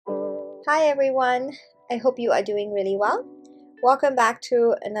Hi everyone, I hope you are doing really well. Welcome back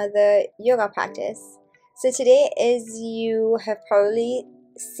to another yoga practice. So today, as you have probably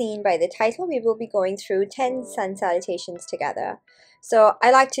seen by the title, we will be going through 10 sun salutations together. So I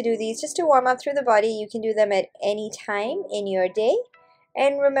like to do these just to warm up through the body. You can do them at any time in your day.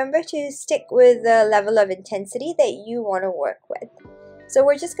 And remember to stick with the level of intensity that you want to work with. So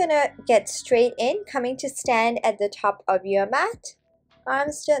we're just going to get straight in, coming to stand at the top of your mat.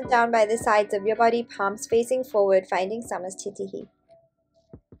 Arms down by the sides of your body, palms facing forward, finding Samasthiti.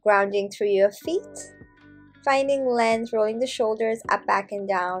 Grounding through your feet, finding length, rolling the shoulders up, back, and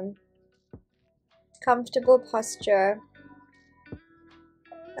down. Comfortable posture.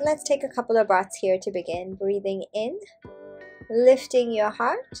 And let's take a couple of breaths here to begin. Breathing in, lifting your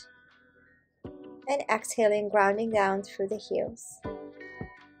heart, and exhaling, grounding down through the heels.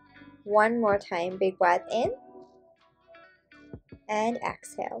 One more time, big breath in, and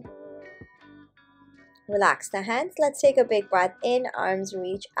exhale. Relax the hands. Let's take a big breath in, arms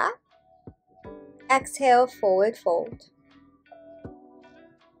reach up. Exhale, forward fold.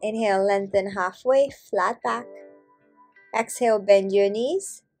 Inhale, lengthen halfway, flat back. Exhale, bend your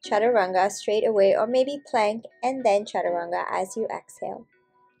knees, chaturanga straight away, or maybe plank and then chaturanga as you exhale.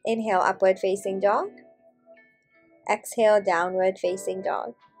 Inhale, upward facing dog. Exhale, downward facing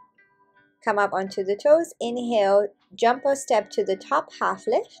dog. Come up onto the toes. Inhale, jump or step to the top, half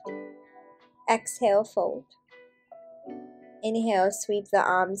lift. Exhale, fold. Inhale, sweep the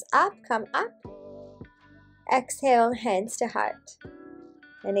arms up, come up. Exhale, hands to heart.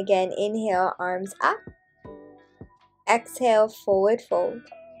 And again, inhale, arms up. Exhale, forward fold.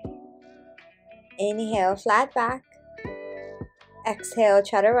 Inhale, flat back. Exhale,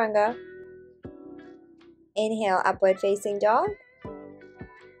 chaturanga. Inhale, upward facing dog.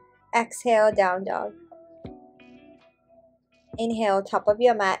 Exhale, down dog. Inhale, top of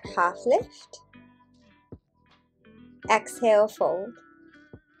your mat, half lift. Exhale, fold.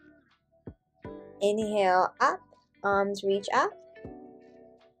 Inhale, up, arms reach up.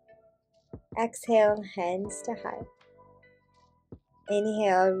 Exhale, hands to heart.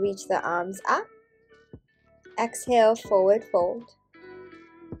 Inhale, reach the arms up. Exhale, forward fold.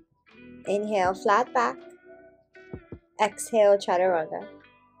 Inhale, flat back. Exhale, chaturanga.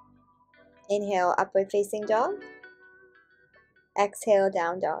 Inhale, upward facing dog. Exhale,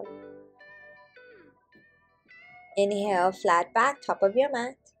 down dog. Inhale, flat back, top of your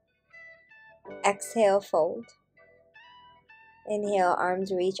mat. Exhale, fold. Inhale,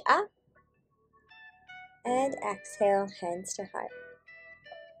 arms reach up. And exhale, hands to heart.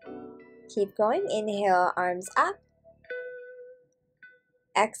 Keep going. Inhale, arms up.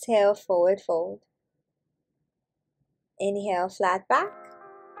 Exhale, forward fold. Inhale, flat back.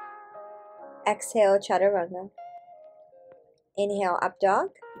 Exhale, chaturanga. Inhale, up dog.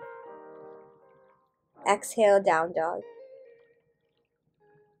 Exhale, down dog.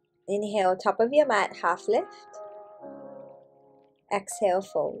 Inhale, top of your mat, half lift. Exhale,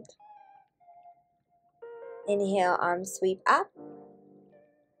 fold. Inhale, arms sweep up.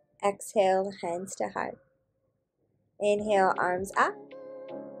 Exhale, hands to heart. Inhale, arms up.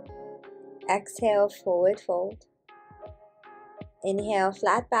 Exhale, forward fold. Inhale,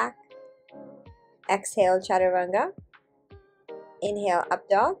 flat back. Exhale, chaturanga. Inhale, up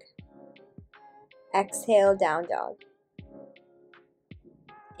dog. Exhale, down dog.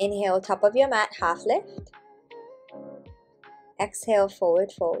 Inhale, top of your mat, half lift. Exhale,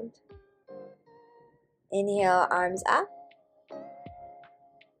 forward fold. Inhale, arms up.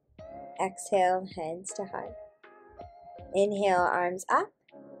 Exhale, hands to heart. Inhale, arms up.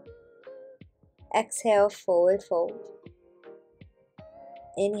 Exhale, forward fold.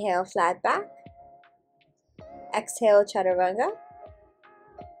 Inhale, flat back. Exhale, chaturanga.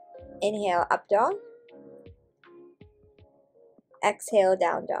 Inhale, up dog. Exhale,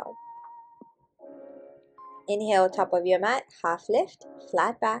 down dog. Inhale, top of your mat, half lift,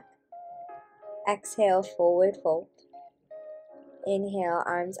 flat back. Exhale, forward fold. Inhale,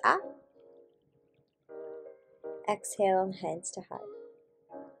 arms up. Exhale, hands to heart.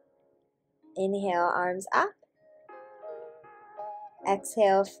 Inhale, arms up.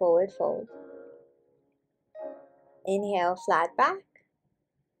 Exhale, forward fold. Inhale, flat back.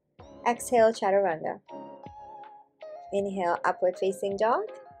 Exhale, chaturanga. Inhale, upward facing dog.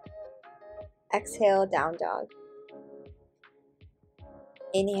 Exhale, down dog.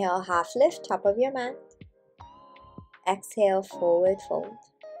 Inhale, half lift, top of your mat. Exhale, forward fold.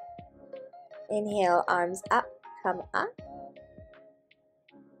 Inhale, arms up, come up.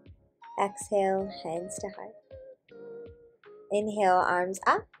 Exhale, hands to heart. Inhale, arms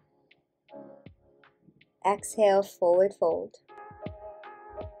up. Exhale, forward fold.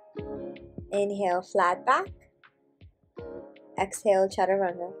 Inhale, flat back. Exhale,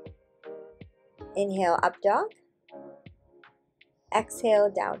 chaturanga. Inhale, up dog. Exhale,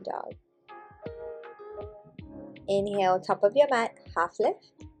 down dog. Inhale, top of your mat, half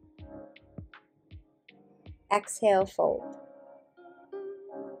lift. Exhale, fold.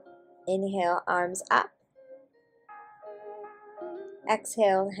 Inhale, arms up.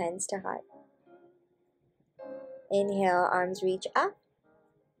 Exhale, hands to heart. Inhale, arms reach up.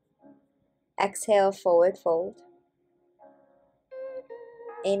 Exhale, forward fold.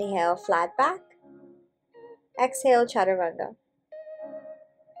 Inhale, flat back. Exhale, chaturanga.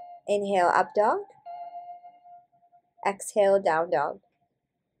 Inhale, up dog. Exhale, down dog.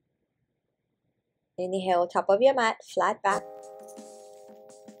 Inhale, top of your mat, flat back.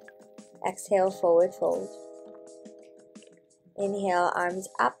 Exhale, forward fold. Inhale, arms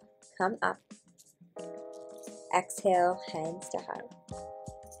up, come up. Exhale, hands to heart.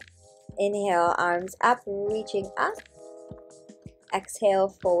 Inhale, arms up, reaching up. Exhale,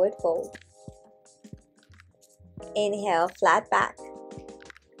 forward fold. Inhale, flat back.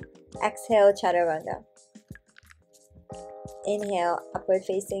 Exhale, chaturanga. Inhale, upward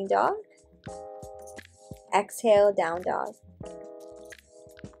facing dog. Exhale, down dog.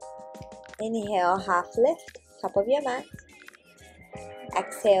 Inhale, half lift, top of your mat.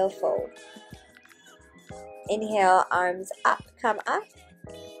 Exhale, fold. Inhale, arms up, come up.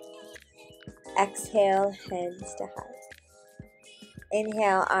 Exhale, hands to heart.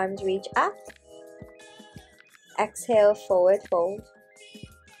 Inhale, arms reach up. Exhale, forward fold.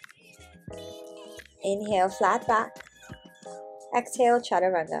 Inhale, flat back. Exhale,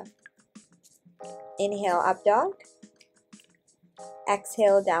 chaturanga. Inhale, up dog.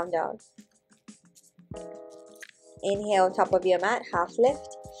 Exhale, down dog. Inhale, top of your mat, half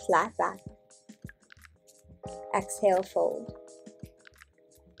lift, flat back. Exhale, fold.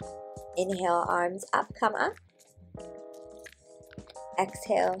 Inhale, arms up, come up.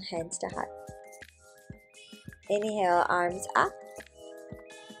 Exhale, hands to heart. Inhale, arms up.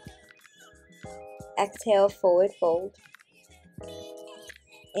 Exhale, forward fold.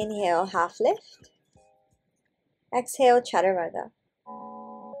 Inhale, half lift. Exhale, chaturanga.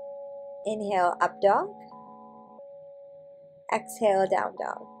 Inhale, up dog. Exhale, down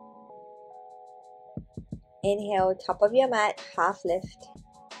dog. Inhale, top of your mat, half lift.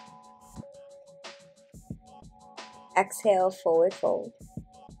 Exhale, forward fold.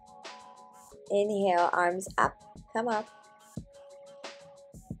 Inhale, arms up, come up.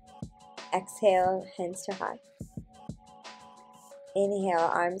 Exhale, hands to heart. Inhale,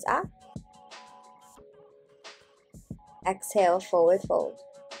 arms up. Exhale, forward fold.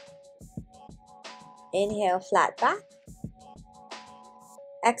 Inhale, flat back.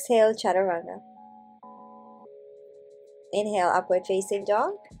 Exhale, chaturanga. Inhale, upward facing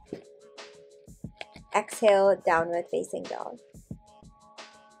dog. Exhale, downward facing dog.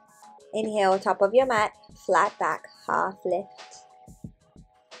 Inhale, top of your mat, flat back, half lift.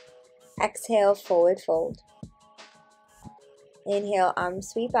 Exhale, forward fold. Inhale, arms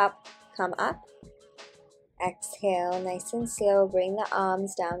sweep up, come up. Exhale, nice and slow, bring the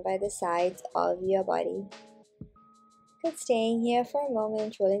arms down by the sides of your body. Good, staying here for a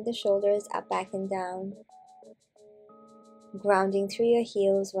moment, rolling the shoulders up, back, and down. Grounding through your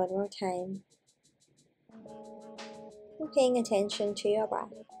heels one more time. And paying attention to your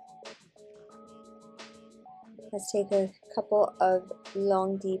breath. Let's take a couple of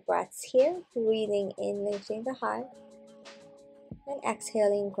long, deep breaths here. Breathing in, lifting the heart. And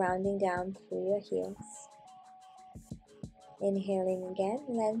exhaling, grounding down through your heels. Inhaling again,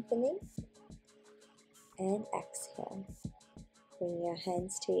 lengthening. And exhale. Bring your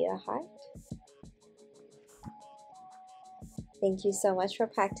hands to your heart. Thank you so much for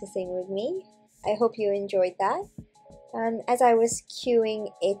practicing with me. I hope you enjoyed that. As I was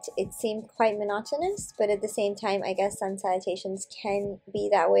cueing it, it seemed quite monotonous, but at the same time, I guess sun salutations can be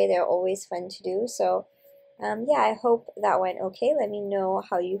that way. They're always fun to do. So yeah, I hope that went okay. Let me know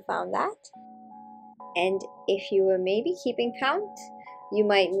how you found that. And if you were maybe keeping count, you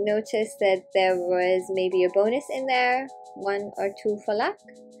might notice that there was maybe a bonus in there, 1 or 2 for luck.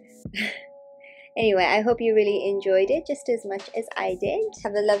 Anyway, I hope you really enjoyed it just as much as I did.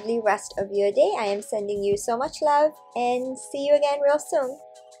 Have a lovely rest of your day. I am sending you so much love and see you again real soon.